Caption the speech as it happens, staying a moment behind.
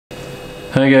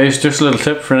Hi guys, just a little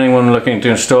tip for anyone looking to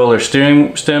install their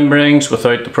stem bearings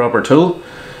without the proper tool.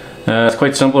 It's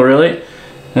quite simple really.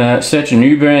 Set your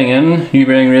new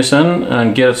bearing race in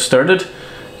and get it started,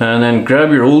 and then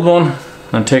grab your old one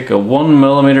and take a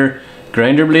 1mm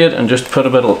grinder blade and just put a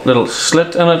little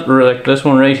slit in it like this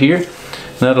one right here.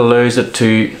 And that allows it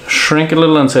to shrink a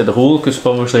little inside the hole, because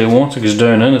obviously once it goes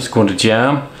down in, it's going to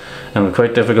jam and it's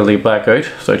quite difficult to get back out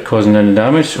without causing any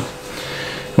damage. So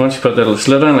once you put that little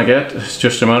slit in like that, it's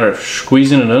just a matter of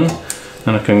squeezing it in,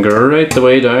 and it can go right the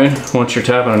way down once you're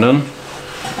tapping it in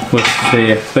with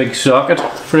the big socket,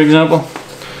 for example.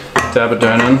 Tap it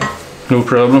down in, no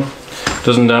problem.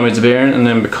 Doesn't damage the bearing, and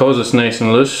then because it's nice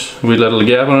and loose, with a little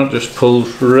gap in it, just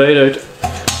pulls right out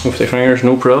with the fingers,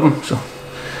 no problem. So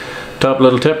top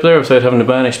little tip there without having to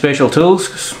buy any special tools,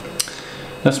 'cause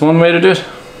that's one way to do it.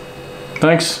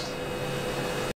 Thanks.